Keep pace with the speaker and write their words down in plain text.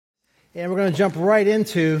And we're going to jump right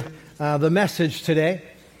into the message today.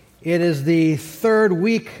 It is the third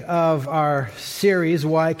week of our series,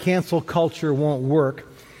 Why Cancel Culture Won't Work,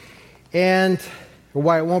 or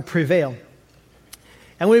why it won't prevail.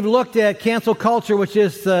 And we've looked at cancel culture, which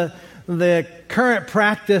is the current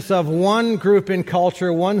practice of one group in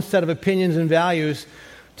culture, one set of opinions and values,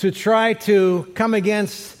 to try to come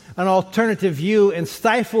against an alternative view and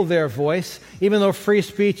stifle their voice, even though free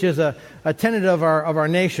speech is a tenet of our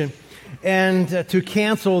nation, and to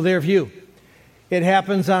cancel their view. It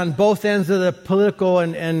happens on both ends of the political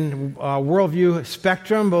and worldview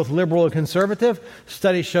spectrum, both liberal and conservative.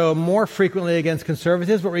 Studies show more frequently against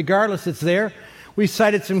conservatives, but regardless, it's there. We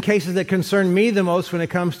cited some cases that concern me the most when it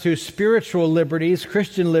comes to spiritual liberties,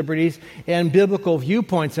 Christian liberties, and biblical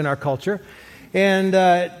viewpoints in our culture. And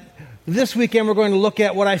this weekend we're going to look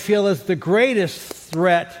at what I feel is the greatest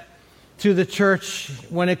threat to the church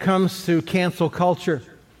when it comes to cancel culture.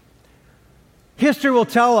 History will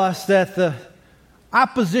tell us that the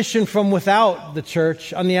opposition from without the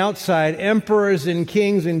church, on the outside, emperors and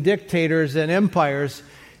kings and dictators and empires,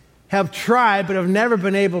 have tried but have never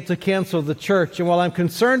been able to cancel the church. And while I'm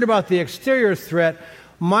concerned about the exterior threat,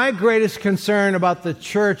 my greatest concern about the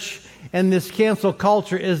church and this cancel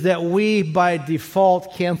culture is that we, by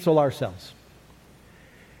default, cancel ourselves.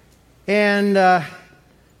 And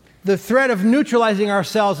the threat of neutralizing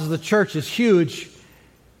ourselves as the church is huge.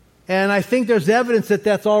 And I think there's evidence that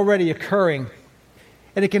that's already occurring.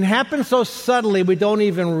 And it can happen so subtly we don't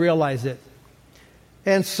even realize it.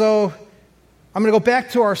 And so I'm going to go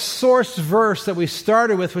back to our source verse that we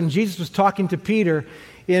started with when Jesus was talking to Peter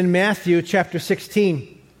in Matthew chapter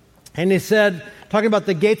 16. And he said, talking about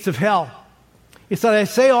the gates of hell, he said, I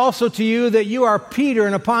say also to you that you are Peter,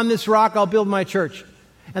 and upon this rock I'll build my church,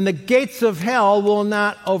 and the gates of hell will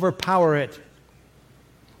not overpower it.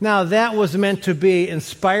 Now, that was meant to be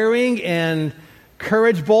inspiring and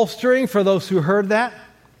courage-bolstering for those who heard that.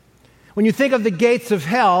 When you think of the gates of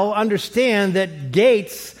hell, understand that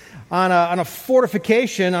gates on a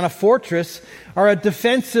fortification, on a fortress, are a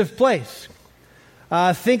defensive place.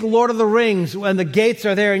 Think Lord of the Rings, when the gates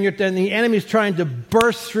are there and the enemy's trying to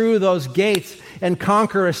burst through those gates and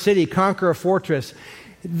conquer a city, conquer a fortress.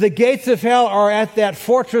 The gates of hell are at that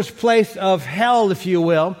fortress place of hell, if you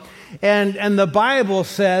will. And the Bible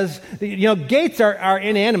says, gates are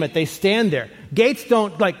inanimate. They stand there. Gates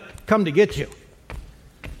don't, come to get you.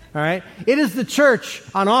 All right? It is the church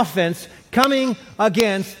on offense coming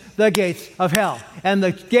against the gates of hell. And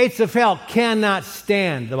the gates of hell cannot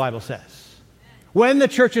stand, the Bible says, when the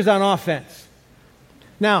church is on offense.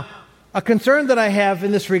 Now, a concern that I have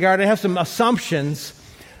in this regard, I have some assumptions.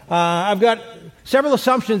 I've got several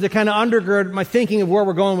assumptions that kind of undergird my thinking of where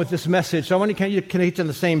we're going with this message. So I want to kind of get on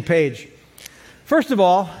the same page. First of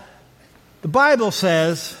all, the Bible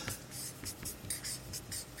says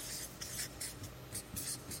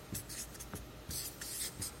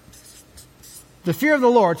the fear of the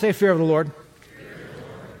Lord, say fear of the Lord.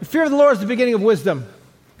 The fear of the Lord is the beginning of wisdom,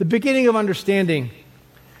 the beginning of understanding.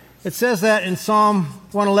 It says that in Psalm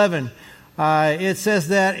 111. It says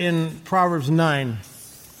that in Proverbs 9.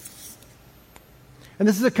 And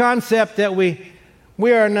this is a concept that we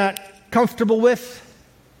are not comfortable with.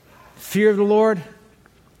 Fear of the Lord.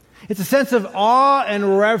 It's a sense of awe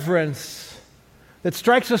and reverence that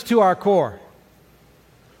strikes us to our core.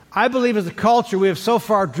 I believe as a culture we have so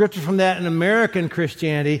far drifted from that in American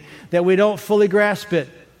Christianity that we don't fully grasp it.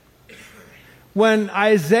 When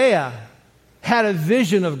Isaiah had a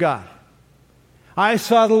vision of God, I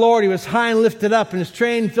saw the Lord, he was high and lifted up, and his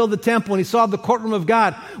train filled the temple, and he saw the courtroom of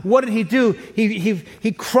God. What did he do?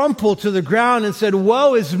 He crumpled to the ground and said,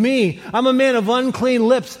 woe is me, I'm a man of unclean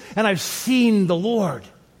lips, and I've seen the Lord.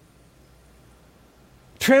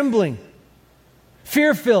 Trembling,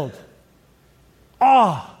 fear-filled,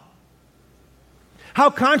 awe. How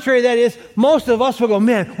contrary that is, most of us will go,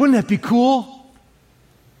 man, wouldn't that be cool?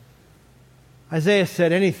 Isaiah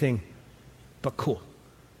said anything but cool.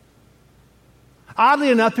 Oddly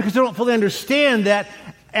enough, because they don't fully understand that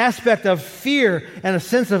aspect of fear and a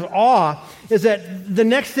sense of awe, is that the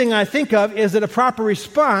next thing I think of is that a proper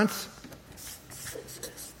response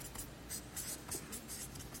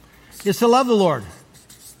is to love the Lord.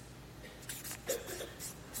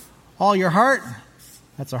 All your heart,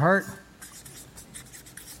 that's a heart,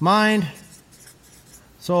 mind,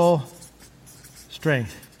 soul,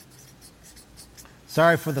 strength.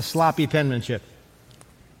 Sorry for the sloppy penmanship.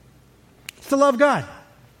 It's to love God.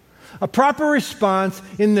 A proper response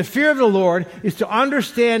in the fear of the Lord is to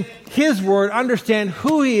understand His Word, understand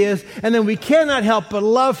who He is, and then we cannot help but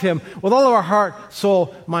love Him with all of our heart,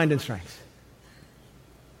 soul, mind, and strength.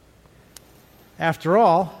 After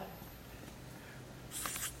all,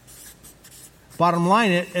 Bottom line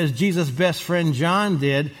it, as Jesus' best friend John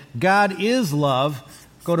did, God is love.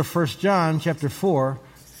 Go to 1 John chapter 4,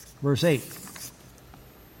 verse 8.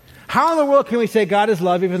 How in the world can we say God is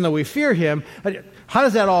love even though we fear him? How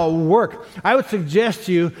does that all work? I would suggest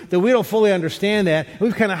to you that we don't fully understand that.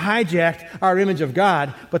 We've kind of hijacked our image of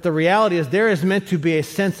God, but the reality is there is meant to be a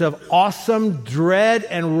sense of awesome dread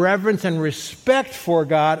and reverence and respect for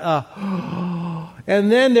God.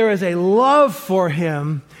 And then there is a love for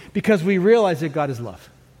him because we realize that God is love.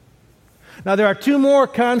 Now, there are two more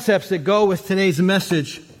concepts that go with today's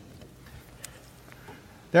message.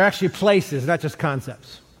 They're actually places, not just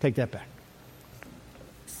concepts. Take that back.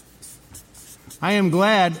 I am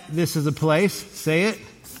glad this is a place. Say it.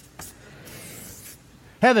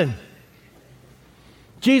 Heaven.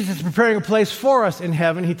 Jesus is preparing a place for us in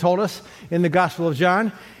heaven, he told us in the Gospel of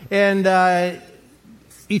John. And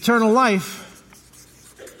eternal life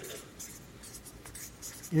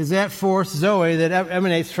is that force, Zoe, that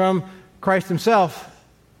emanates from Christ himself,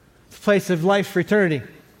 the place of life for eternity.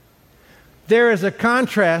 There is a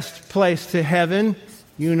contrast place to heaven.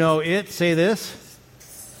 You know it. Say this.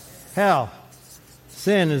 Hell.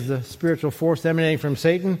 Sin is the spiritual force emanating from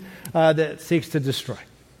Satan that seeks to destroy.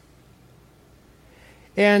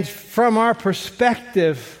 And from our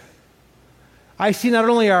perspective, I see not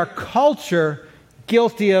only our culture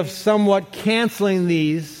guilty of somewhat canceling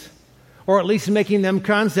these, or at least making them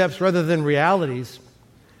concepts rather than realities.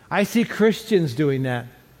 I see Christians doing that.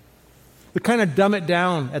 We kind of dumb it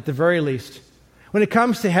down at the very least. When it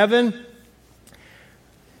comes to heaven,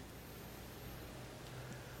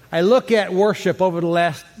 I look at worship over the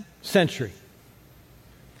last century.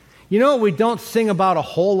 You know what we don't sing about a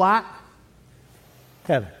whole lot?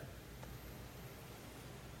 Heaven.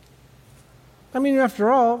 I mean,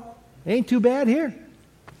 after all, it ain't too bad here.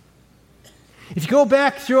 If you go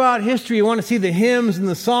back throughout history, you want to see the hymns and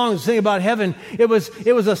the songs sing about heaven. It was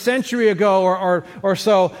a century ago or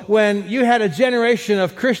so when you had a generation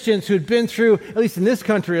of Christians who'd been through, at least in this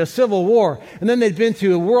country, a civil war. And then they'd been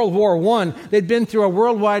through World War I. They'd been through a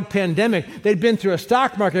worldwide pandemic. They'd been through a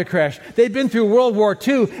stock market crash. They'd been through World War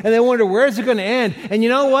II. And they wondered, where's it going to end? And you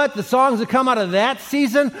know what? The songs that come out of that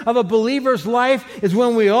season of a believer's life is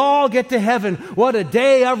when we all get to heaven. What a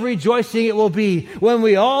day of rejoicing it will be. When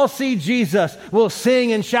we all see Jesus, we'll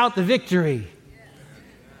sing and shout the victory.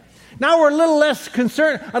 Now we're a little less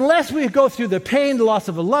concerned, unless we go through the pain, the loss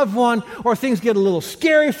of a loved one, or things get a little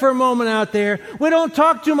scary for a moment out there. We don't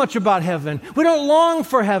talk too much about heaven. We don't long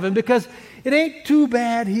for heaven because it ain't too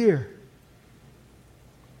bad here.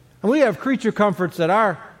 And we have creature comforts that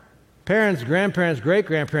our parents, grandparents,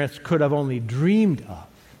 great-grandparents could have only dreamed of.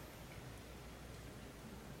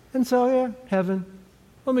 And so, yeah, heaven.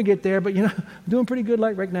 Let me get there, but you know, I'm doing pretty good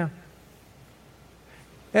like right now.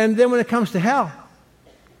 And then when it comes to hell,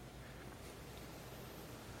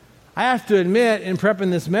 I have to admit, in prepping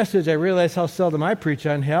this message, I realize how seldom I preach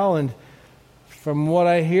on hell. And from what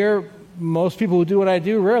I hear, most people who do what I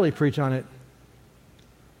do rarely preach on it.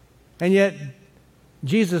 And yet,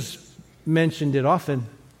 Jesus mentioned it often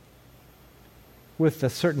with a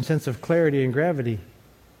certain sense of clarity and gravity.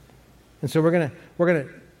 And so we're going to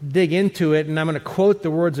dig into it, and I'm going to quote the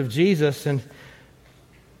words of Jesus. And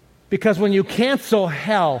because when you cancel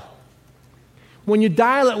hell, when you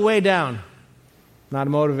dial it way down, not a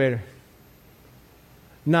motivator,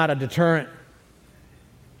 not a deterrent,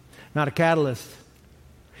 not a catalyst.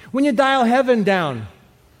 When you dial heaven down,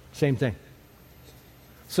 same thing.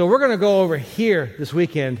 So we're going to go over here this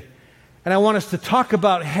weekend, and I want us to talk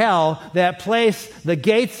about hell, that place, the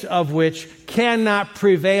gates of which cannot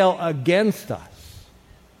prevail against us.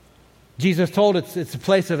 Jesus told us it's a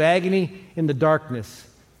place of agony in the darkness.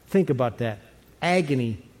 Think about that.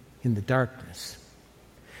 Agony in the darkness.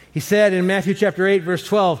 He said in Matthew chapter 8, verse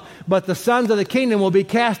 12, but the sons of the kingdom will be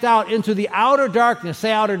cast out into the outer darkness.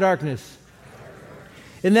 Say outer darkness.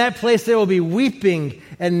 In that place there will be weeping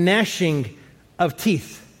and gnashing of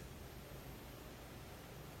teeth.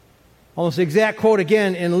 Almost the exact quote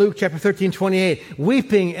again in Luke chapter 13, 28.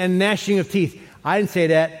 Weeping and gnashing of teeth. I didn't say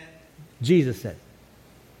that. Jesus said.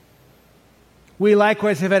 We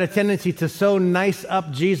likewise have had a tendency to so nice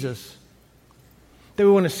up Jesus that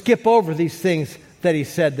we want to skip over these things that he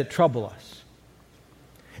said that trouble us.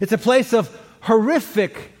 It's a place of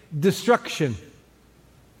horrific destruction.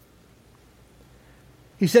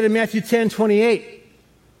 He said in Matthew 10, 28,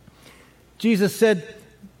 Jesus said,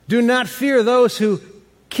 do not fear those who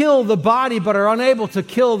kill the body but are unable to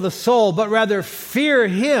kill the soul, but rather fear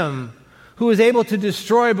him who is able to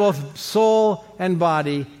destroy both soul and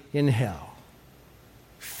body in hell.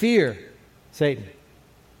 Fear Satan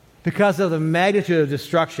because of the magnitude of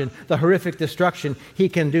destruction, the horrific destruction he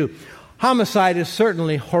can do. Homicide is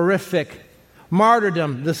certainly horrific.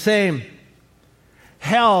 Martyrdom, the same.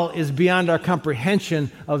 Hell is beyond our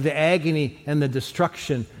comprehension of the agony and the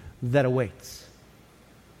destruction that awaits.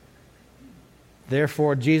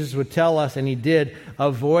 Therefore, Jesus would tell us, and he did,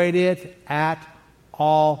 avoid it at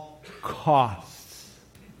all costs.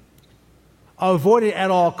 Avoid it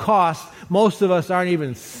at all costs. Most of us aren't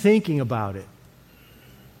even thinking about it.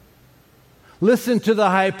 Listen to the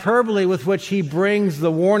hyperbole with which he brings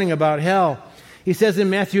the warning about hell. He says in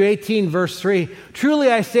Matthew 18, verse 3,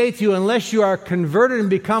 "Truly I say to you, unless you are converted and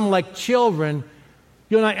become like children,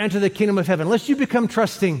 you'll not enter the kingdom of heaven." Unless you become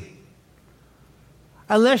trusting.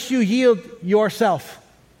 Unless you yield yourself.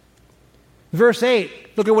 Verse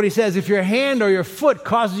 8, look at what he says. "If your hand or your foot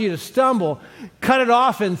causes you to stumble, cut it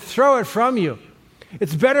off and throw it from you.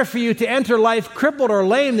 It's better for you to enter life crippled or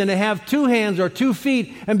lame than to have 2 hands or 2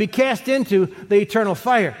 feet and be cast into the eternal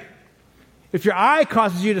fire. If your eye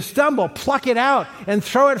causes you to stumble, pluck it out and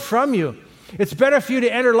throw it from you. It's better for you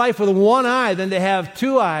to enter life with 1 eye than to have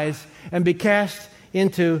 2 eyes and be cast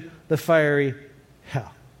into the fiery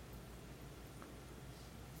hell."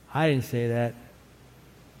 I didn't say that.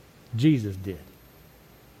 Jesus did.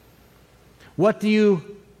 What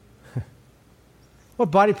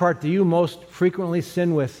body part do you most frequently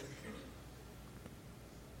sin with?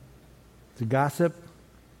 Is it gossip?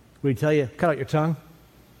 Would he tell you, cut out your tongue?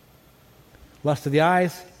 Lust of the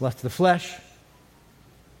eyes, lust of the flesh.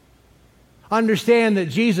 Understand that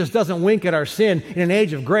Jesus doesn't wink at our sin in an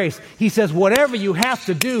age of grace. He says whatever you have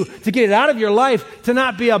to do to get it out of your life, to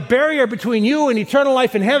not be a barrier between you and eternal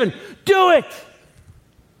life in heaven, do it!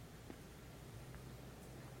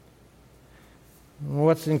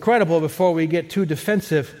 What's incredible, before we get too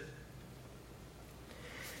defensive,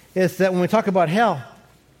 is that when we talk about hell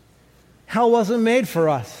wasn't made for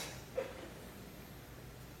us.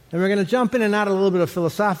 And we're going to jump in and out a little bit of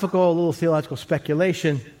philosophical, a little theological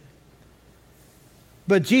speculation.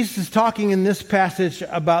 But Jesus is talking in this passage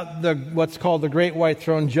about what's called the Great White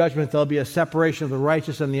Throne Judgment. There'll be a separation of the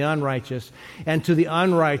righteous and the unrighteous. And to the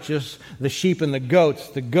unrighteous, the sheep and the goats,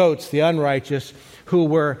 the unrighteous,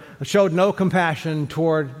 who showed no compassion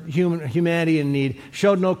toward humanity in need,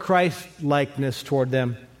 showed no Christ-likeness toward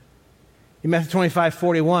them. In Matthew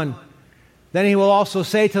 25:41, "Then he will also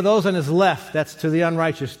say to those on his left," that's to the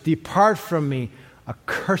unrighteous, "Depart from me,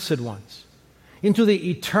 accursed ones, into the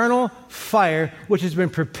eternal fire which has been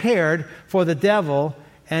prepared for the devil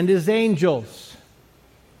and his angels."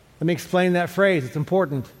 Let me explain that phrase. It's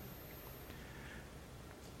important.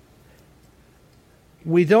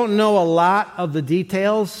 We don't know a lot of the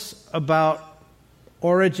details about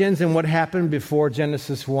origins and what happened before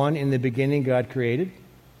Genesis 1. In the beginning, God created.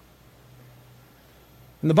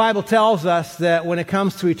 And the Bible tells us that when it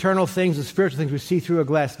comes to eternal things and spiritual things, we see through a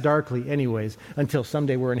glass darkly anyways, until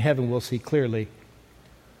someday we're in heaven, we'll see clearly.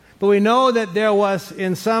 But we know that there was,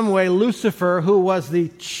 in some way, Lucifer, who was the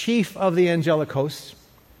chief of the angelic hosts.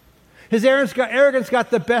 His arrogance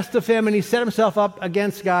got the best of him, and he set himself up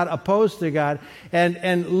against God, opposed to God.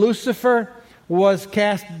 And Lucifer was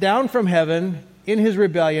cast down from heaven in his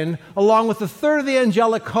rebellion, along with a third of the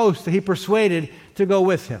angelic host that he persuaded to go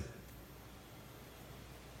with him.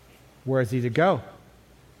 Where is he to go?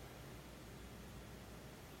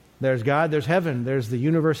 There's God, there's heaven, there's the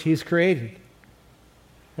universe he's created.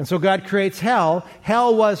 And so God creates hell.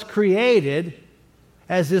 Hell was created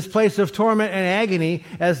as this place of torment and agony,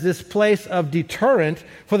 as this place of deterrent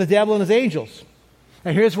for the devil and his angels.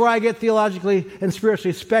 And here's where I get theologically and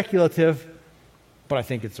spiritually speculative, but I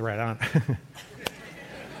think it's right on.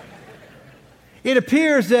 It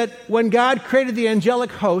appears that when God created the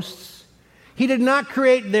angelic hosts, he did not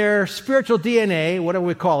create their spiritual DNA, whatever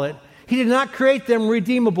we call it. He did not create them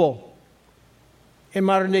redeemable. In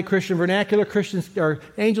modern day Christian vernacular, Christians or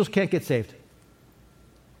angels can't get saved.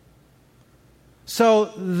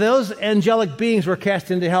 So those angelic beings were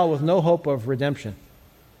cast into hell with no hope of redemption.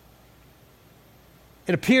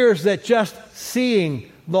 It appears that just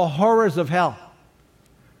seeing the horrors of hell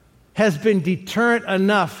has been deterrent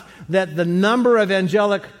enough that the number of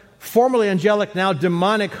angelic, formerly angelic, now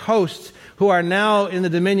demonic hosts who are now in the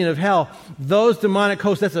dominion of hell, those demonic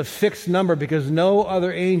hosts, that's a fixed number, because no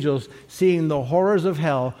other angels, seeing the horrors of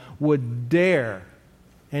hell, would dare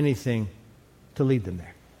anything to lead them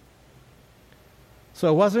there. So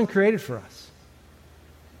it wasn't created for us.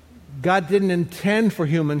 God didn't intend for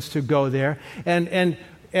humans to go there.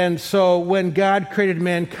 And so when God created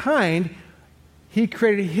mankind, he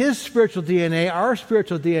created his spiritual DNA, our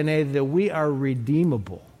spiritual DNA, that we are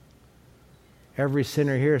redeemable. Every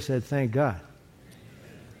sinner here said, thank God.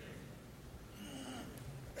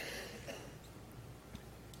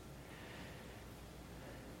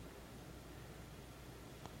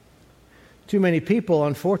 Too many people,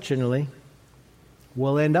 unfortunately,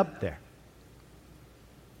 will end up there.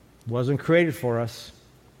 Wasn't created for us.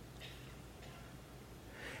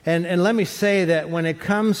 And let me say that when it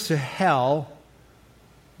comes to hell,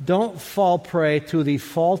 don't fall prey to the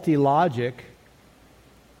faulty logic.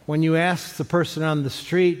 When you ask the person on the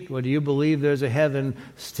street, well, do you believe there's a heaven?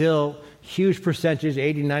 Still, huge percentage,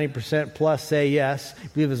 80, 90% plus say yes.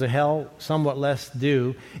 Believe there's a hell, somewhat less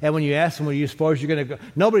do. And when you ask them, well, you suppose you're going to go?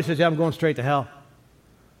 Nobody says, yeah, I'm going straight to hell.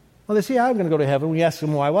 Well, they say, yeah, I'm going to go to heaven. When you ask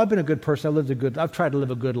them why, well, I've been a good person. I've tried to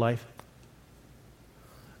live a good life.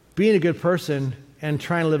 Being a good person and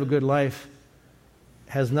trying to live a good life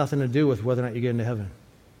has nothing to do with whether or not you get into heaven.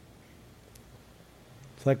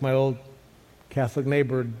 It's like my old Catholic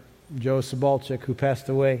neighbor, Joe Sabalchik, who passed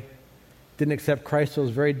away. Didn't accept Christ till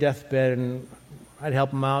his very deathbed, and I'd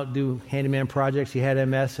help him out, do handyman projects. He had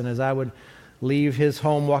MS, and as I would leave his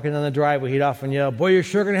home, walking down the driveway, he'd often yell, boy, you're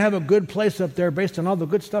sure going to have a good place up there based on all the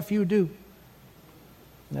good stuff you do.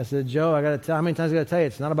 And I said, Joe, how many times I got to tell you,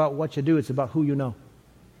 it's not about what you do, it's about who you know.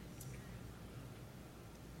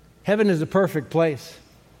 Heaven is a perfect place.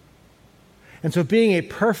 And so being a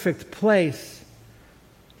perfect place,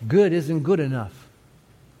 good isn't good enough.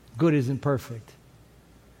 Good isn't perfect.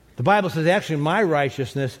 The Bible says, actually, my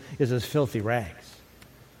righteousness is as filthy rags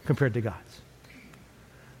compared to God's.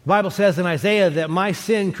 The Bible says in Isaiah that my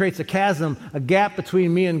sin creates a chasm, a gap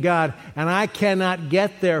between me and God, and I cannot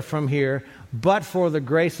get there from here but for the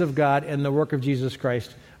grace of God and the work of Jesus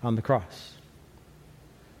Christ on the cross.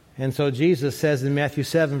 And so Jesus says in Matthew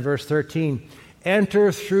 7, verse 13,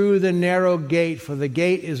 enter through the narrow gate, for the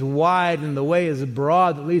gate is wide and the way is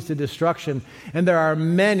broad that leads to destruction. And there are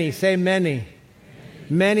many, say many,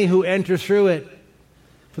 many who enter through it.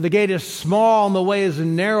 For the gate is small and the way is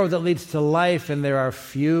narrow that leads to life, and there are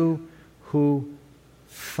few who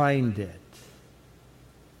find it.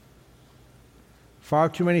 Far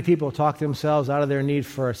too many people talk themselves out of their need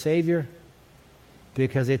for a Savior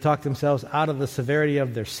because they talk themselves out of the severity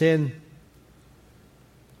of their sin.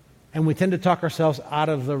 And we tend to talk ourselves out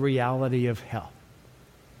of the reality of hell.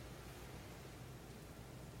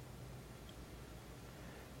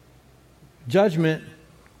 Judgment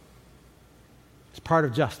is part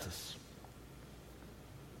of justice.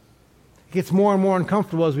 It gets more and more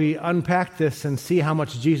uncomfortable as we unpack this and see how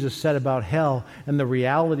much Jesus said about hell and the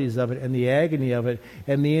realities of it and the agony of it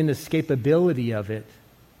and the inescapability of it,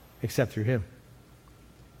 except through Him.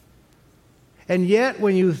 And yet,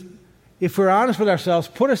 if we're honest with ourselves,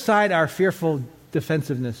 put aside our fearful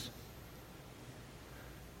defensiveness.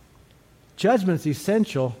 Judgment is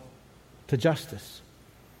essential to justice.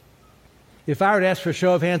 If I were to ask for a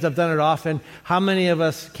show of hands, I've done it often, how many of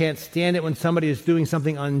us can't stand it when somebody is doing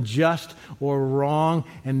something unjust or wrong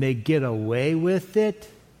and they get away with it?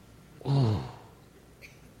 Ooh.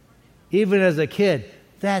 Even as a kid,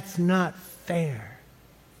 that's not fair.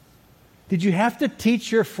 Did you have to teach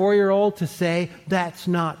your 4-year-old to say, that's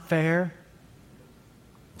not fair?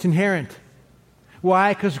 It's inherent.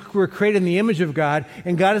 Why? Because we're created in the image of God,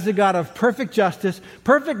 and God is a God of perfect justice,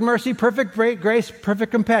 perfect mercy, perfect grace,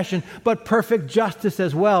 perfect compassion, but perfect justice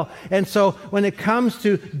as well. And so when it comes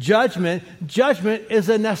to judgment, judgment is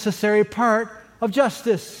a necessary part of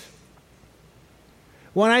justice.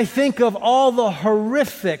 When I think of all the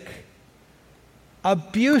horrific,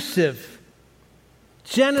 abusive,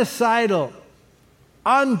 genocidal,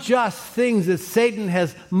 unjust things that Satan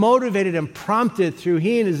has motivated and prompted through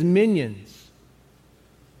he and his minions,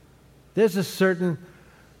 there's a certain,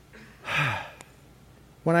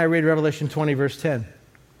 when I read Revelation 20, verse 10,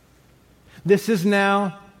 this is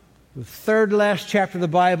now the third last chapter of the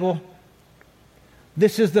Bible.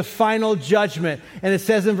 This is the final judgment. And it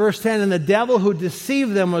says in verse 10, and the devil who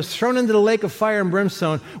deceived them was thrown into the lake of fire and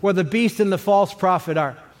brimstone, where the beast and the false prophet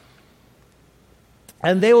are.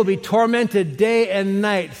 And they will be tormented day and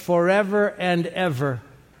night forever and ever.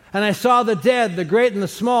 And I saw the dead, the great and the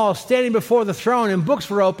small, standing before the throne, and books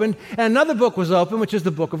were opened, and another book was opened, which is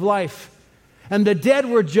the book of life. And the dead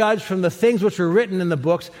were judged from the things which were written in the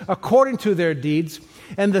books, according to their deeds.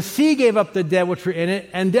 And the sea gave up the dead which were in it,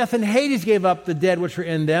 and death and Hades gave up the dead which were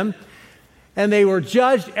in them. And they were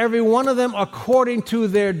judged, every one of them, according to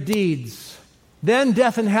their deeds. Then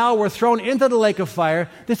death and hell were thrown into the lake of fire.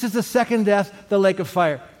 This is the second death, the lake of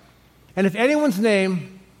fire. And if anyone's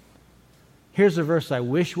name, here's a verse I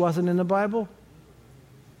wish wasn't in the Bible,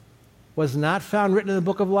 was not found written in the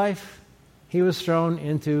book of life, he was thrown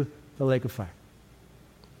into the lake of fire.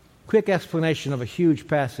 Quick explanation of a huge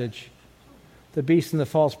passage. The beast and the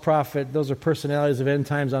false prophet, those are personalities of end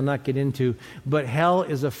times I'll not get into. But hell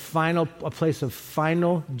is a place of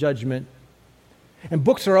final judgment. And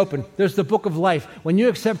books are open. There's the book of life. When you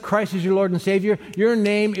accept Christ as your Lord and Savior, your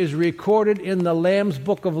name is recorded in the Lamb's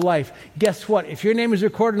book of life. Guess what? If your name is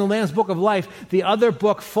recorded in the Lamb's book of life, the other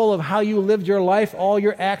book full of how you lived your life, all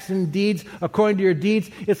your acts and deeds, according to your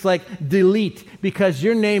deeds, it's like delete, because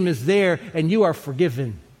your name is there and you are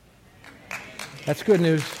forgiven. That's good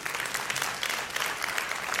news.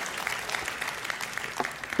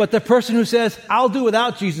 But the person who says, I'll do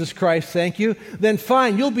without Jesus Christ, thank you, then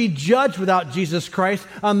fine, you'll be judged without Jesus Christ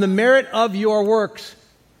on the merit of your works.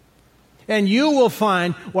 And you will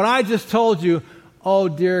find what I just told you, oh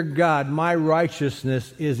dear God, my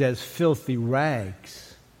righteousness is as filthy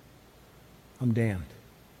rags. I'm damned.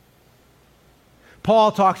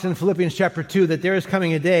 Paul talks in Philippians chapter 2 that there is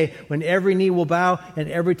coming a day when every knee will bow and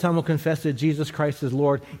every tongue will confess that Jesus Christ is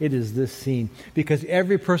Lord. It is this scene. Because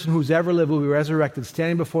every person who's ever lived will be resurrected,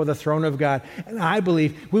 standing before the throne of God. And I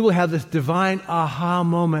believe we will have this divine aha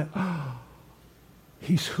moment. Oh,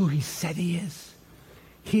 he's who he said he is.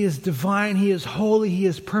 He is divine, he is holy, he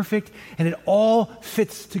is perfect, and it all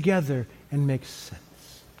fits together and makes sense.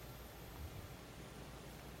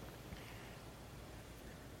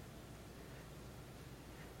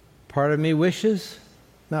 Part of me wishes,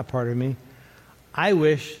 not part of me, I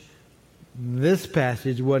wish this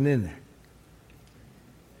passage wasn't in there.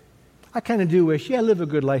 I kind of do wish, live a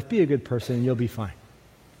good life, be a good person, and you'll be fine.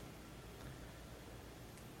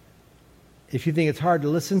 If you think it's hard to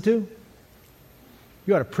listen to,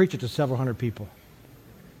 you ought to preach it to several hundred people.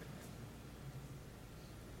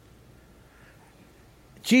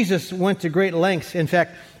 Jesus went to great lengths. In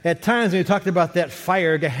fact, at times when he talked about that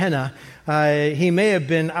fire, Gehenna, he may have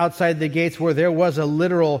been outside the gates where there was a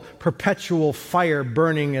literal perpetual fire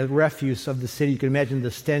burning as refuse of the city. You can imagine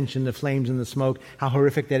the stench and the flames and the smoke, how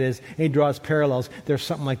horrific that is. And he draws parallels. There's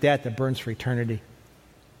something like that burns for eternity.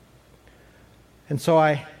 And so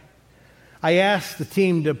I asked the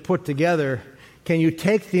team to put together, can you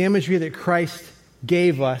take the imagery that Christ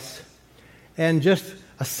gave us and just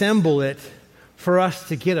assemble it for us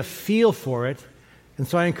to get a feel for it? And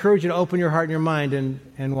so I encourage you to open your heart and your mind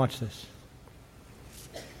and watch this.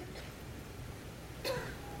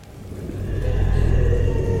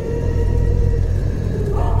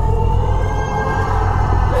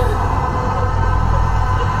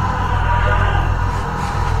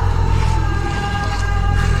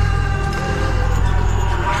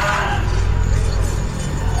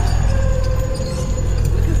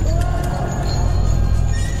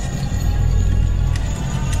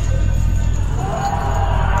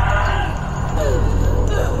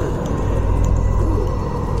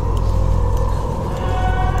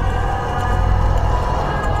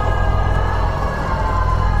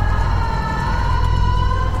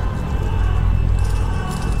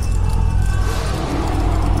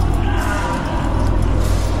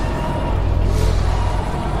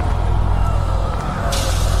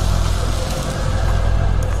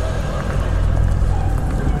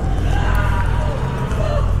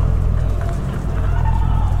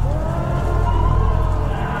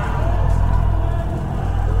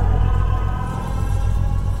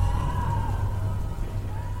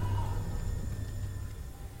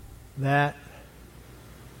 That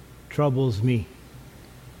troubles me.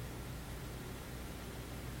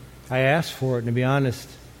 I asked for it, and to be honest,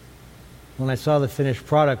 when I saw the finished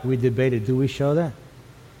product, we debated, do we show that?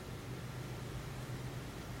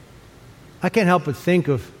 I can't help but think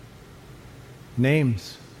of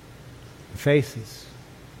names, faces,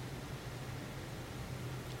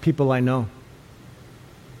 people I know.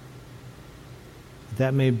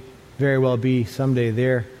 That may very well be someday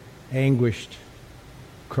their anguished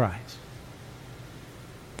cries.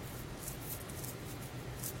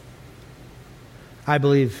 I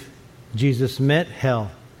believe Jesus meant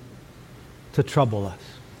hell to trouble us,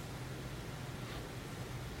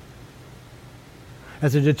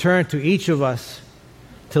 as a deterrent to each of us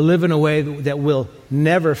to live in a way that will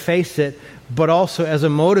never face it, but also as a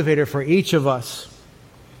motivator for each of us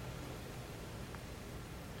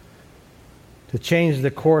to change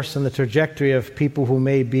the course and the trajectory of people who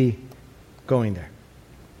may be going there.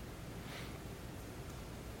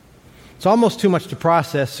 It's almost too much to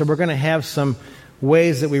process, so we're going to have some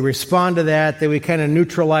ways that we respond to that we kind of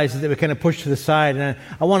neutralize it, that we kind of push to the side. And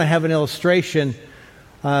I want to have an illustration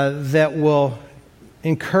that will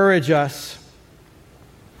encourage us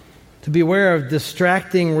to be aware of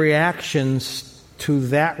distracting reactions to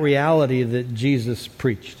that reality that Jesus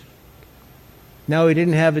preached. No, he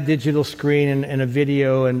didn't have a digital screen and a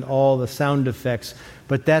video and all the sound effects,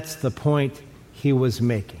 but that's the point he was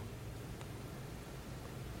making.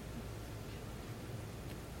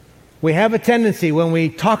 We have a tendency when we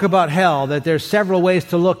talk about hell that there's several ways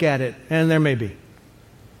to look at it, and there may be.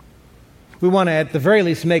 We want to, at the very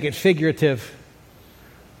least, make it figurative.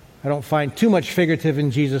 I don't find too much figurative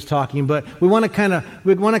in Jesus talking, but we want to kind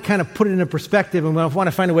of put it into perspective, and we want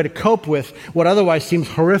to find a way to cope with what otherwise seems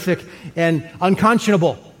horrific and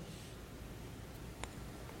unconscionable.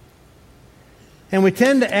 And we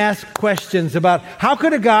tend to ask questions about how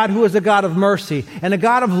could a God who is a God of mercy and a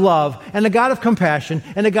God of love and a God of compassion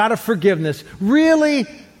and a God of forgiveness really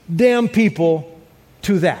damn people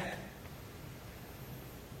to that?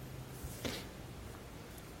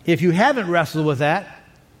 If you haven't wrestled with that,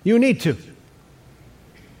 you need to.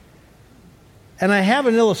 And I have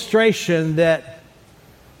an illustration that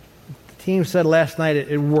the team said last night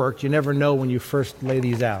it worked. You never know when you first lay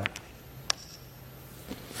these out.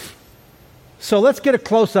 So let's get a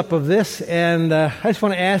close-up of this, and I just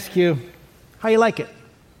want to ask you how you like it.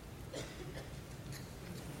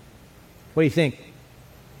 What do you think?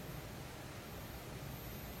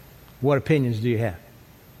 What opinions do you have?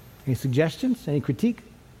 Any suggestions? Any critique?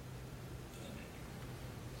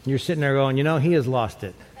 You're sitting there going, he has lost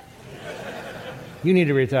it. You need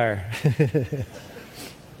to retire.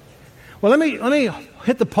 Well, let me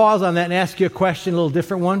hit the pause on that and ask you a question, a little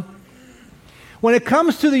different one. When it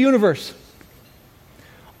comes to the universe,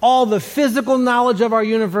 all the physical knowledge of our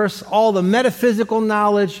universe, all the metaphysical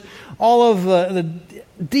knowledge, all of the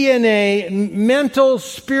DNA, mental,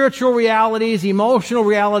 spiritual realities, emotional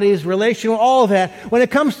realities, relational, all of that. When it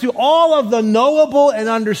comes to all of the knowable and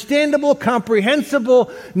understandable,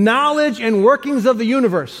 comprehensible knowledge and workings of the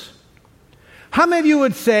universe, how many of you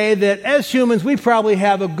would say that as humans, we probably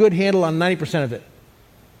have a good handle on 90% of it?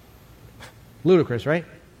 Ludicrous, right?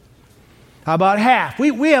 How about half?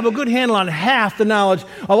 We have a good handle on half the knowledge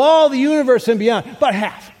of all the universe and beyond. About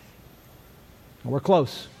half. We're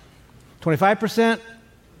close. 25%?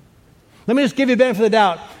 Let me just give you a benefit of the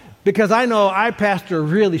doubt, because I know I pastor a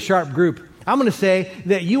really sharp group. I'm going to say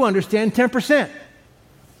that you understand 10%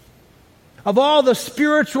 of all the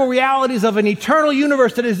spiritual realities of an eternal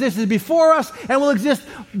universe that existed before us and will exist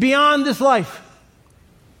beyond this life.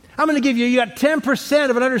 I'm going to give you got 10%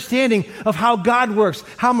 of an understanding of how God works,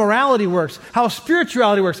 how morality works, how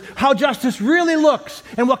spirituality works, how justice really looks,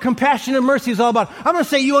 and what compassion and mercy is all about. I'm going to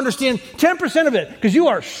say you understand 10% of it because you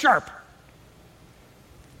are sharp.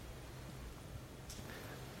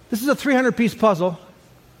 This is a 300-piece puzzle.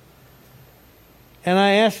 And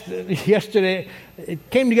I asked yesterday,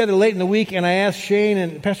 it came together late in the week, and I asked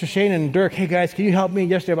Pastor Shane and Dirk, hey guys, can you help me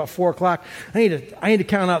yesterday about 4 o'clock? I need to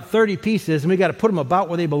count out 30 pieces, and we got to put them about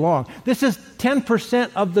where they belong. This is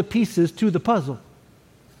 10% of the pieces to the puzzle.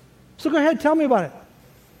 So go ahead, tell me about it.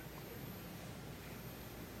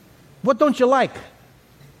 What don't you like?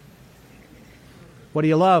 What do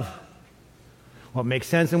you love? What makes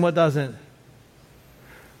sense and what doesn't?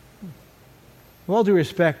 With all due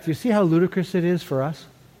respect, do you see how ludicrous it is for us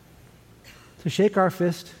to shake our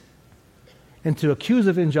fist and to accuse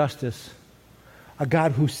of injustice a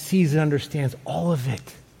God who sees and understands all of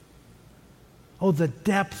it? Oh, the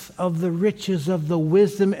depth of the riches of the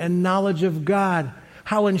wisdom and knowledge of God.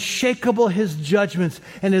 How unshakable His judgments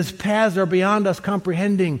and His paths are beyond us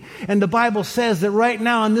comprehending. And the Bible says that right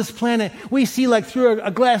now on this planet, we see like through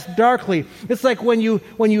a glass darkly. It's like when you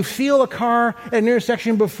feel a car at an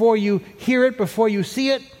intersection before you hear it, before you see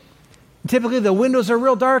it. Typically the windows are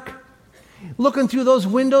real dark. Looking through those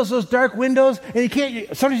windows, those dark windows, and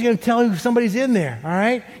somebody's going to tell you somebody's in there, all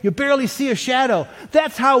right? You barely see a shadow.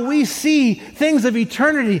 That's how we see things of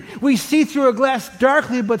eternity. We see through a glass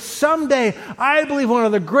darkly, but someday, I believe one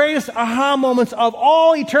of the greatest aha moments of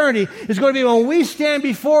all eternity is going to be when we stand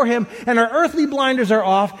before Him and our earthly blinders are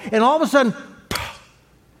off, and all of a sudden,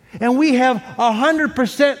 and we have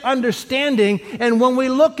 100% understanding, and when we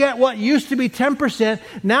look at what used to be 10%,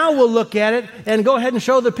 now we'll look at it and go ahead and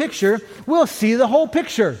show the picture. We'll see the whole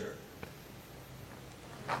picture.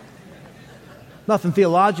 Nothing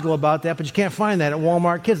theological about that, but you can't find that at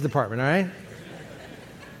Walmart Kids Department, all right?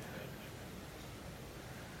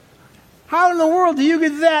 How in the world do you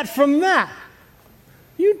get that from that?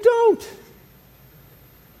 You don't.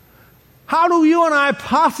 How do you and I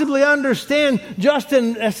possibly understand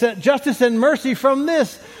justice and mercy from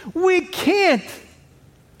this? We can't.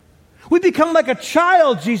 We become like a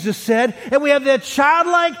child, Jesus said, and we have that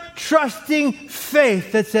childlike, trusting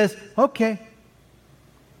faith that says, okay.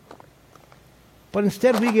 But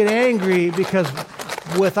instead we get angry because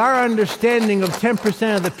with our understanding of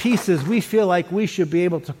 10% of the pieces, we feel like we should be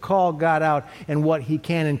able to call God out and what He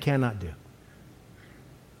can and cannot do.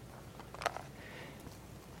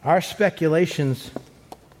 Our speculations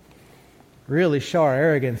really show our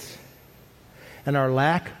arrogance and our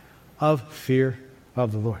lack of fear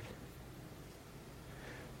of the Lord.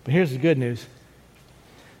 But here's the good news.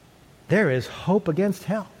 there is hope against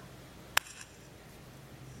hell.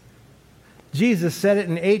 Jesus said it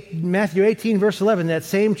in Matthew 18, verse 11, that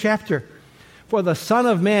same chapter. For the Son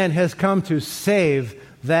of Man has come to save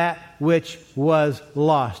that which was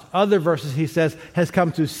lost. Other verses, he says, has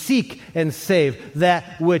come to seek and save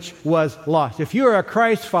that which was lost. If you're a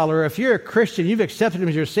Christ follower, if you're a Christian, you've accepted him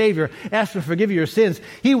as your Savior, asked him to forgive you your sins,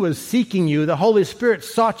 he was seeking you. The Holy Spirit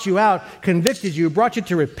sought you out, convicted you, brought you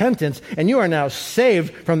to repentance, and you are now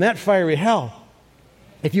saved from that fiery hell.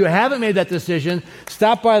 If you haven't made that decision,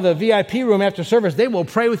 stop by the VIP room after service. They will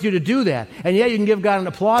pray with you to do that. And yeah, you can give God an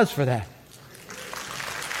applause for that.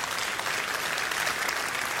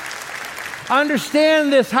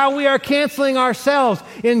 Understand this, how we are canceling ourselves.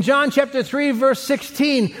 In John chapter 3, verse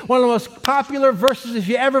 16, one of the most popular verses, if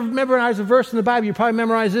you ever memorize a verse in the Bible, you probably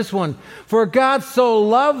memorize this one. For God so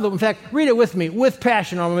loved them. In fact, read it with me, with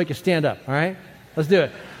passion, or I'm going to make you stand up, all right? Let's do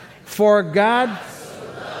it. For God so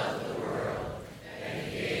loved the world, that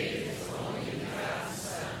he gave his only begotten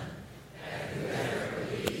Son, that whoever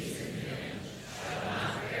believes in him shall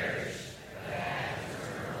not perish, but have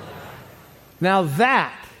eternal life. Now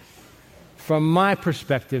that, from my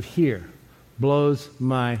perspective here, blows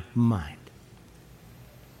my mind.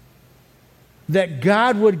 That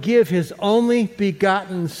God would give his only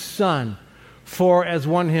begotten Son for, as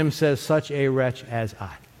one hymn says, such a wretch as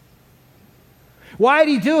I. Why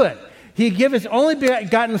did he do it? He gave his only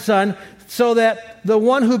begotten Son so that the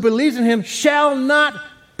one who believes in him shall not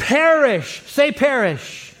perish. Say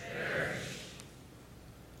perish.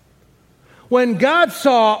 When God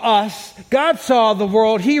saw us, God saw the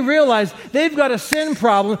world, he realized they've got a sin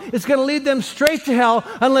problem. It's going to lead them straight to hell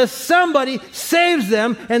unless somebody saves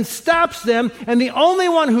them and stops them. And the only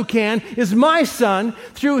one who can is my Son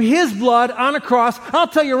through his blood on a cross. I'll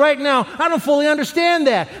tell you right now, I don't fully understand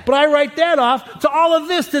that. But I write that off to all of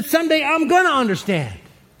this that someday I'm going to understand.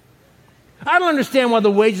 I don't understand why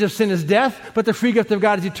the wages of sin is death, but the free gift of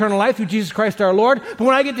God is eternal life through Jesus Christ our Lord. But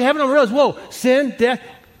when I get to heaven, I'll realize, whoa, sin, death,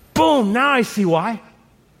 boom, now I see why.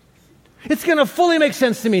 It's going to fully make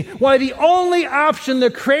sense to me why the only option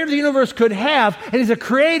the creator of the universe could have, and he's a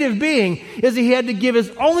creative being, is that he had to give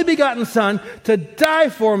his only begotten Son to die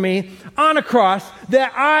for me on a cross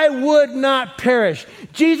that I would not perish.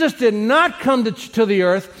 Jesus did not come to the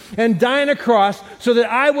earth and die on a cross so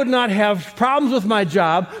that I would not have problems with my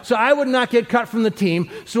job, so I would not get cut from the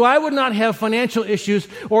team, so I would not have financial issues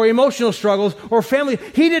or emotional struggles or family.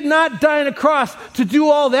 He did not die on a cross to do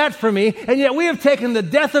all that for me, and yet we have taken the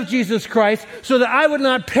death of Jesus Christ so that I would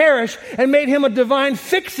not perish and made him a divine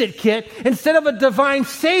fix-it kit instead of a divine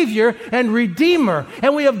Savior and Redeemer.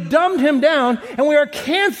 And we have dumbed him down, and we are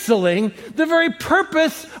canceling the very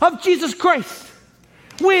purpose of Jesus Christ.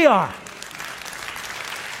 We are.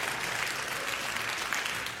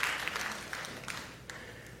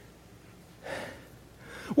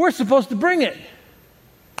 We're supposed to bring it.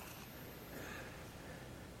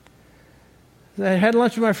 I had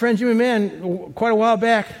lunch with my friend Jimmy Mann quite a while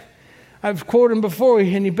back. I've quoted him before,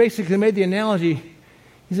 and he basically made the analogy.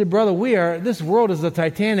 He said, brother, this world is the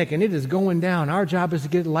Titanic, and it is going down. Our job is to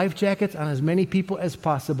get life jackets on as many people as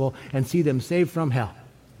possible and see them saved from hell.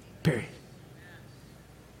 Period.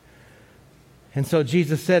 And so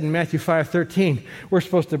Jesus said in Matthew 5:13, we're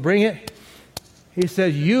supposed to bring it. He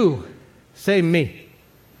says, you, say me.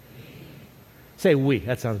 Say we,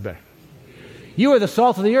 that sounds better. You are the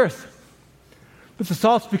salt of the earth. If the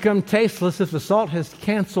salt's become tasteless, if the salt has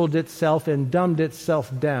canceled itself and dumbed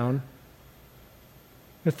itself down,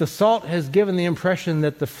 if the salt has given the impression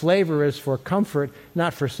that the flavor is for comfort,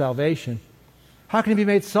 not for salvation, how can it be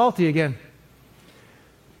made salty again?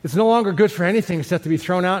 It's no longer good for anything except to be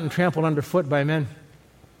thrown out and trampled underfoot by men.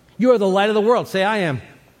 You are the light of the world. Say, I am.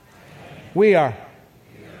 We are.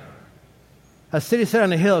 A city set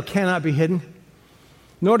on a hill cannot be hidden.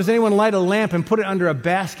 Nor does anyone light a lamp and put it under a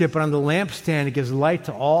basket, but on the lampstand it gives light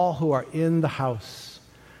to all who are in the house.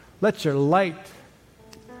 Let your light,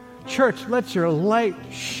 church, let your light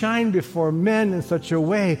shine before men in such a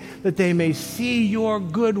way that they may see your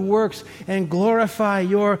good works and glorify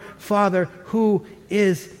your Father who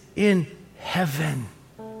is in heaven.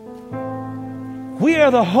 We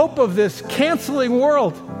are the hope of this canceling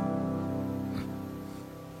world.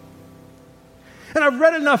 And I've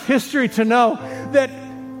read enough history to know that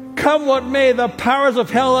come what may, the powers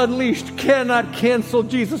of hell unleashed cannot cancel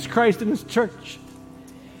Jesus Christ and his church.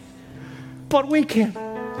 But we can.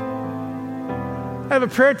 I have a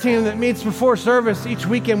prayer team that meets before service each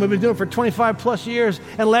weekend. We've been doing it for 25 plus years.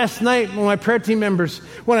 And last night, one of my prayer team members,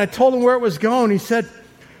 when I told him where it was going, he said,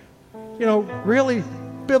 really,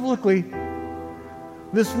 biblically,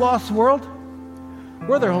 this lost world,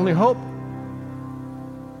 we're their only hope.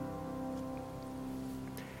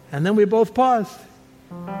 And then we both paused.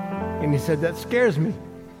 And he said, that scares me.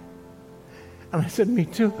 And I said, me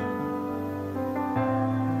too.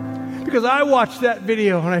 Because I watched that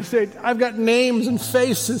video and I said, I've got names and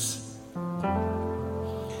faces.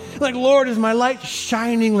 Like, Lord, is my light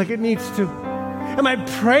shining like it needs to? Am I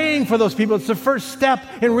praying for those people? It's the first step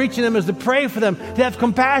in reaching them, is to pray for them, to have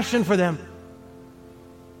compassion for them.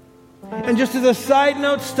 And just as a side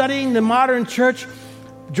note, studying the modern church,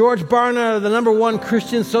 George Barna, the #1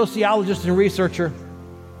 Christian sociologist and researcher,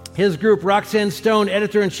 his group, Roxanne Stone,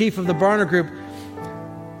 editor-in-chief of the Barna Group,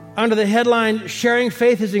 under the headline, Sharing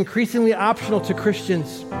Faith is Increasingly Optional to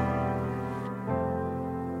Christians.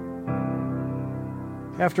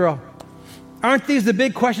 After all, aren't these the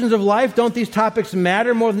big questions of life? Don't these topics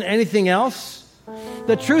matter more than anything else?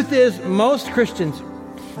 The truth is, most Christians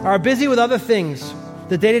are busy with other things.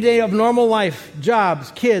 The day-to-day of normal life,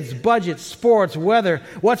 jobs, kids, budgets, sports, weather,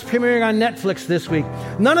 what's premiering on Netflix this week.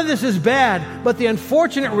 None of this is bad, but the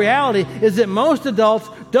unfortunate reality is that most adults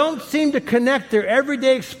don't seem to connect their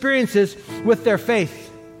everyday experiences with their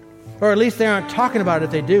faith. Or at least they aren't talking about it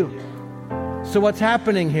if they do. So what's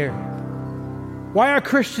happening here? Why are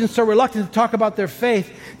Christians so reluctant to talk about their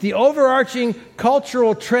faith? The overarching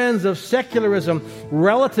cultural trends of secularism,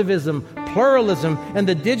 relativism, pluralism, and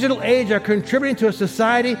the digital age are contributing to a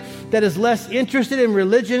society that is less interested in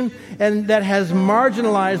religion and that has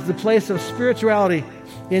marginalized the place of spirituality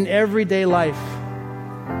in everyday life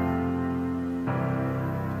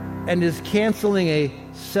and is canceling a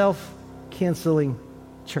self-canceling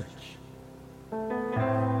church.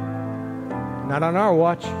 Not on our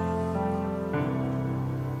watch.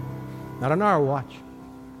 Not on our watch.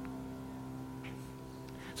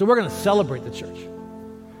 So we're going to celebrate the church.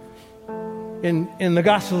 In the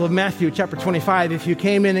Gospel of Matthew, chapter 25, if you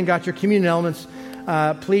came in and got your communion elements,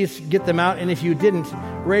 please get them out. And if you didn't,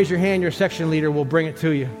 raise your hand. Your section leader will bring it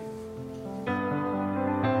to you.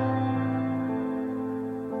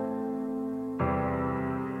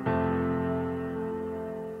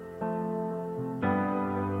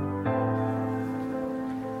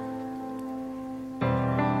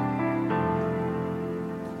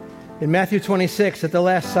 In Matthew 26, at the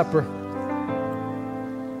Last Supper,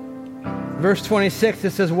 verse 26, it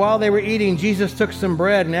says, while they were eating, Jesus took some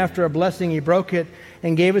bread, and after a blessing, he broke it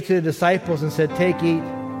and gave it to the disciples and said, take, eat.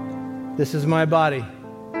 This is my body.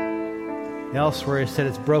 Elsewhere, he said,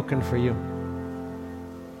 it's broken for you.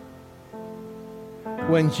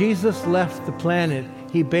 When Jesus left the planet,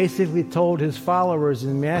 he basically told his followers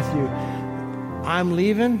in Matthew, I'm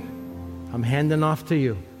leaving, I'm handing off to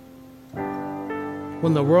you.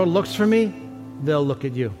 When the world looks for me, they'll look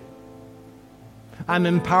at you. I'm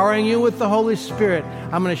empowering you with the Holy Spirit.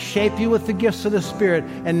 I'm going to shape you with the gifts of the Spirit.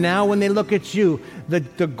 And now when they look at you, the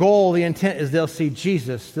goal, the intent is they'll see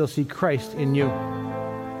Jesus. They'll see Christ in you.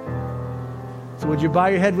 So would you bow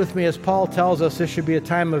your head with me as Paul tells us this should be a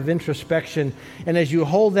time of introspection. And as you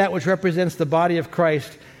hold that which represents the body of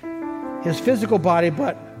Christ, his physical body,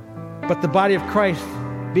 but the body of Christ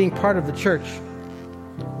being part of the church,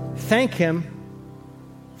 thank him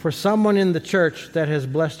for someone in the church that has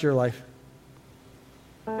blessed your life.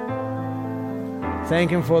 Thank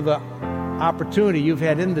him for the opportunity you've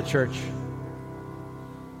had in the church.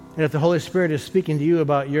 And if the Holy Spirit is speaking to you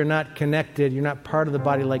about you're not connected, you're not part of the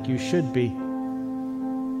body like you should be,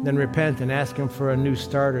 then repent and ask him for a new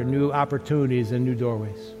start or new opportunities and new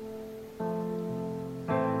doorways.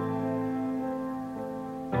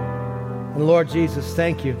 And Lord Jesus,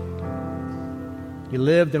 thank you. You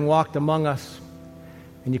lived and walked among us.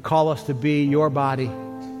 And you call us to be your body.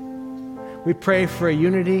 We pray for a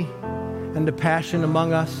unity and a passion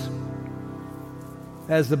among us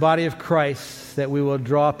as the body of Christ, that we will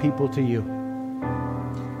draw people to you.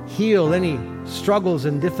 Heal any struggles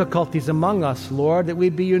and difficulties among us, Lord, that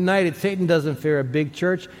we be united. Satan doesn't fear a big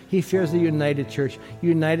church. He fears a united church.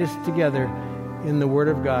 Unite us together in the Word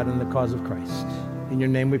of God and the cause of Christ. In your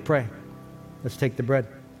name we pray. Let's take the bread.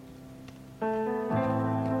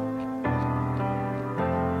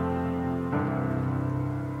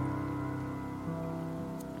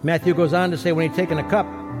 Matthew goes on to say, when he'd taken a cup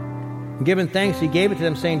and given thanks, he gave it to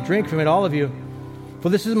them, saying, drink from it, all of you. For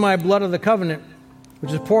this is my blood of the covenant,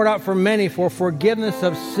 which is poured out for many for forgiveness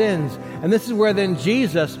of sins. And this is where then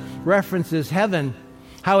Jesus references heaven,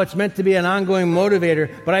 how it's meant to be an ongoing motivator.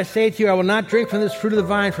 But I say to you, I will not drink from this fruit of the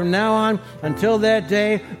vine from now on until that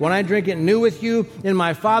day when I drink it new with you in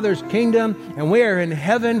my Father's kingdom. And we are in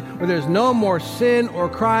heaven where there's no more sin or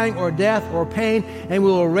crying or death or pain. And we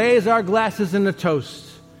will raise our glasses in a toast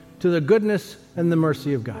to the goodness and the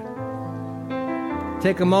mercy of God.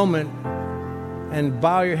 Take a moment and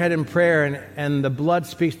bow your head in prayer, and the blood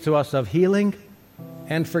speaks to us of healing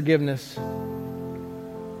and forgiveness.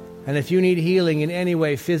 And if you need healing in any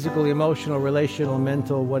way, physical, emotional, relational,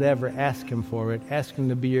 mental, whatever, ask Him for it. Ask Him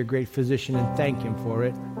to be your great physician and thank Him for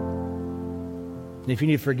it. And if you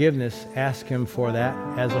need forgiveness, ask Him for that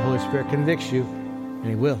as the Holy Spirit convicts you, and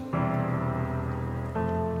He will.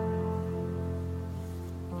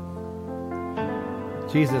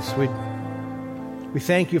 Jesus, we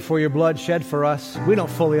thank You for Your blood shed for us. We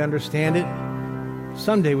don't fully understand it.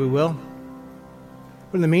 Someday we will.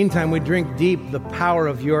 But in the meantime, we drink deep the power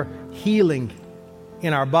of Your healing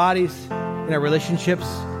in our bodies, in our relationships,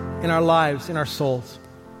 in our lives, in our souls.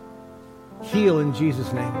 Heal in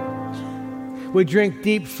Jesus' name. We drink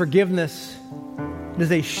deep forgiveness. It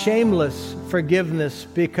is a shameless forgiveness,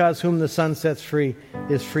 because whom the Son sets free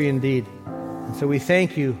is free indeed. And so we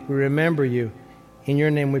thank You. We remember You. In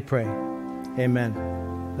Your name we pray.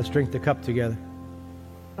 Amen. Let's drink the cup together.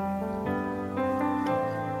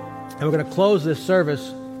 And we're going to close this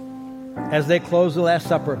service as they close the Last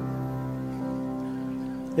Supper.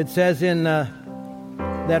 It says in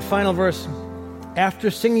that final verse, after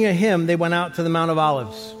singing a hymn, they went out to the Mount of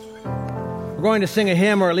Olives. We're going to sing a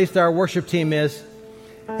hymn, or at least our worship team is.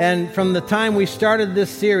 And from the time we started this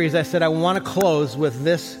series, I said I want to close with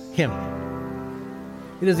this hymn.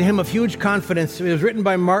 It is a hymn of huge confidence. It was written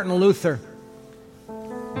by Martin Luther.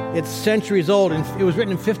 It's centuries old, and it was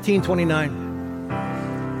written in 1529.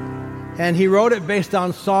 And he wrote it based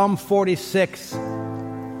on Psalm 46,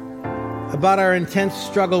 about our intense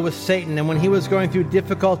struggle with Satan. And when he was going through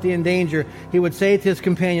difficulty and danger, he would say to his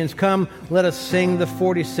companions, "Come, let us sing the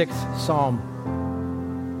 46th Psalm."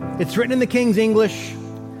 It's written in the King's English.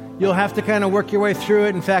 You'll have to kind of work your way through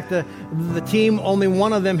it. In fact, the team, only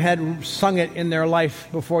one of them had sung it in their life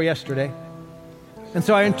before yesterday. And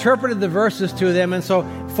so I interpreted the verses to them. And so,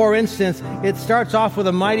 for instance, it starts off with,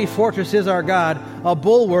 "A mighty fortress is our God, a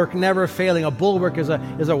bulwark never failing." A bulwark is a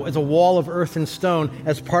wall of earth and stone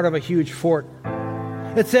as part of a huge fort.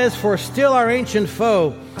 It says, "For still our ancient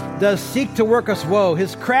foe does seek to work us woe.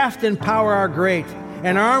 His craft and power are great,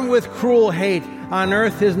 and armed with cruel hate, on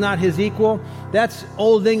earth is not his equal." That's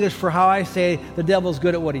Old English for how I say the devil's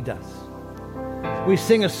good at what he does. We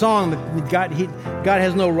sing a song that God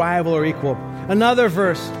has no rival or equal. Another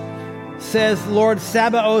verse says, "Lord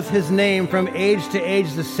Sabaoth His name, from age to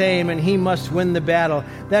age the same, and He must win the battle."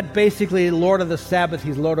 That basically, Lord of the Sabbath,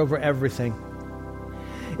 He's Lord over everything.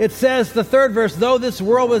 It says, the third verse, "Though this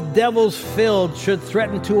world with devils filled should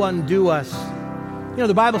threaten to undo us." You know,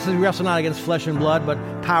 the Bible says we wrestle not against flesh and blood, but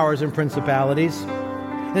powers and principalities.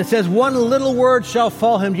 And it says, "One little word shall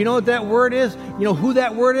fall him." Do you know what that word is? You know who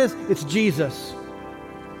that word is? It's Jesus.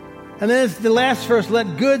 And then it's the last verse,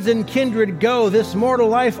 "Let goods and kindred go, this mortal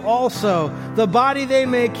life also. The body they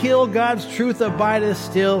may kill, God's truth abideth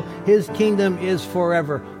still. His kingdom is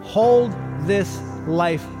forever." Hold this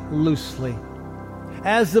life loosely.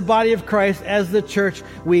 As the body of Christ, as the church,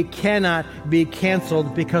 we cannot be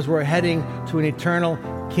canceled, because we're heading to an eternal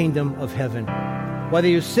kingdom of heaven. Whether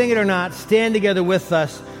you sing it or not, stand together with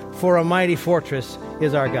us, for a mighty fortress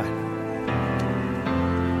is our God.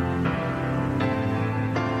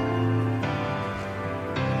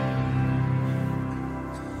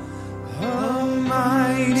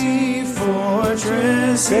 Mighty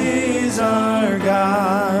fortress is our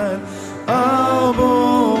God, a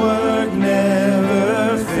bulwark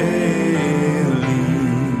never failing.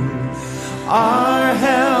 Our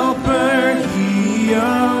helper, He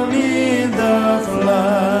amid the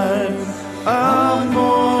flood of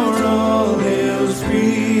mortal ills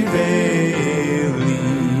prevailing.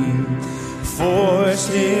 For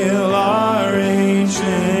still our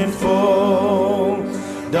ancient foe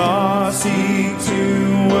doth seek to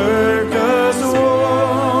work us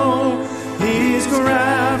woe. His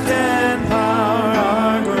craft and power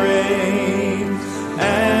are great,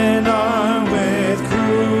 and armed with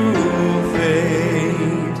cruel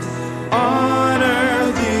fate. On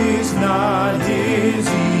earth is not His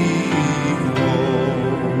equal.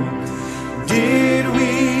 Did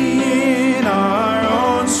we in our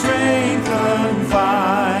own strength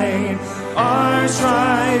confide, our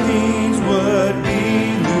strivings would be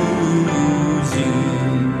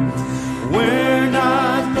we're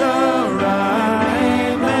not the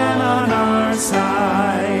right man on our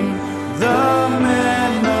side, the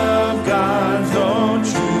man of God's own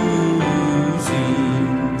choosing.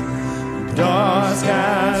 Dost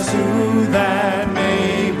ask who that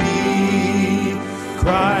may be?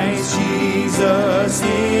 Christ Jesus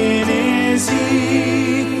in His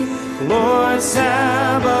He, Lord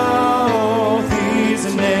Sabaoth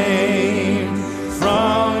His name,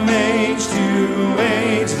 from age to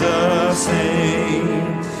age the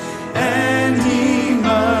same, and He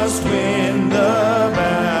must win the battle.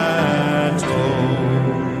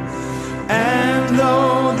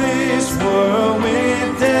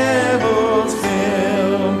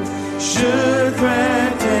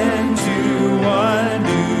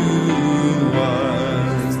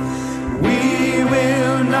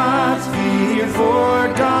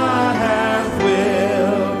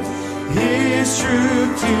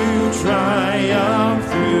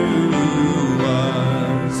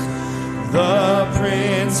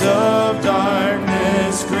 winds of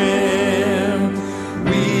darkness grim,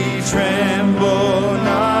 we tremble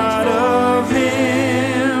not of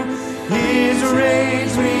him. His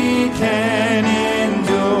rage we can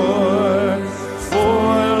endure,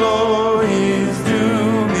 for lo, his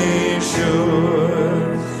doom is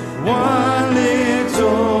sure. One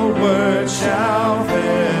little word shall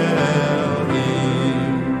fail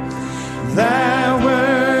him, that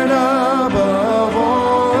word above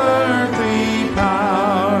all earthly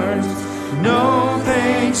powers, no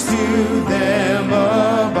thanks to them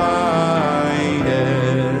abideth.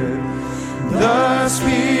 The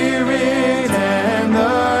Spirit and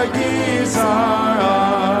the gifts are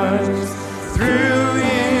ours, through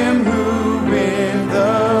him who with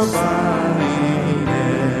us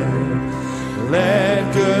abideth.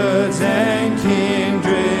 Let goods and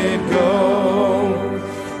kindred go,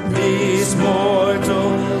 this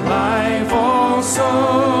mortal life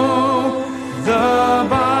also, the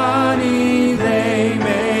body they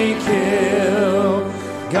may kill,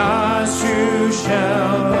 God's true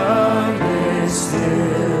shall live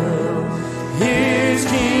still. His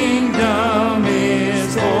kingdom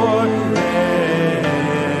is forever.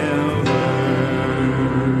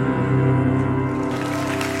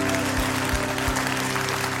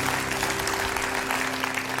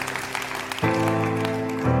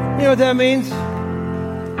 You know what that means?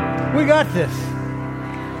 We got this.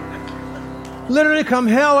 Literally, come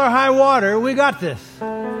hell or high water, we got this.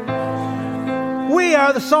 We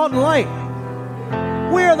are the salt and light.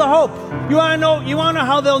 We are the hope. You want to know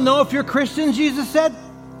how they'll know if you're Christian, Jesus said?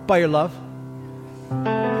 By your love.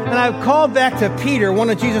 And I've called back to Peter, one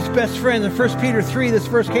of Jesus' best friends, in 1 Peter 3. This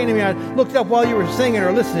verse came to me. I looked up while you were singing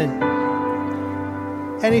or listening.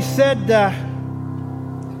 And he said,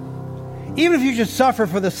 even if you should suffer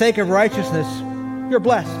for the sake of righteousness, you're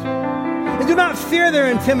blessed. And do not fear their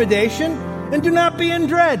intimidation, and do not be in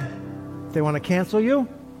dread. They want to cancel you.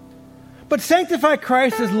 But sanctify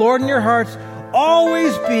Christ as Lord in your hearts,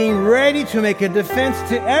 always being ready to make a defense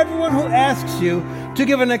to everyone who asks you to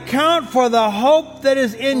give an account for the hope that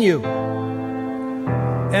is in you.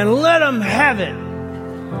 And let them have it.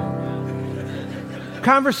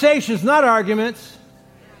 Conversations, not arguments.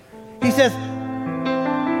 He says,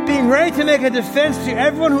 being ready to make a defense to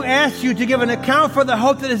everyone who asks you to give an account for the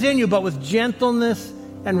hope that is in you, but with gentleness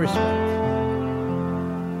and respect.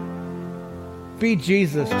 Be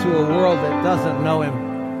Jesus to a world that doesn't know him.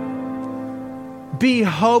 Be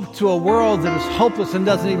hope to a world that is hopeless and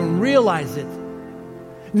doesn't even realize it.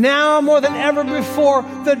 Now more than ever before,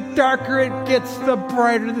 the darker it gets, the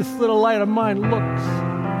brighter this little light of mine looks.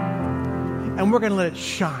 And we're going to let it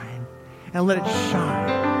shine, and let it shine,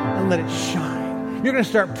 and let it shine. You're going to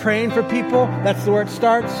start praying for people. That's where it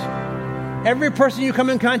starts. Every person you come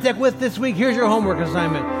in contact with this week, here's your homework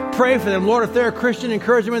assignment. Pray for them. Lord, if they're a Christian,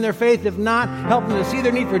 encourage them in their faith. If not, help them to see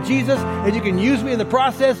their need for Jesus. And you can use me in the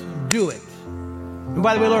process, do it. And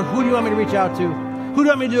by the way, Lord, who do you want me to reach out to? Who do you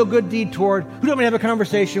want me to do a good deed toward? Who do you want me to have a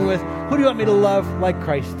conversation with? Who do you want me to love like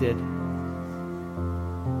Christ did?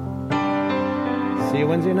 See you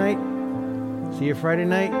Wednesday night. See you Friday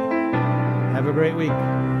night. Have a great week.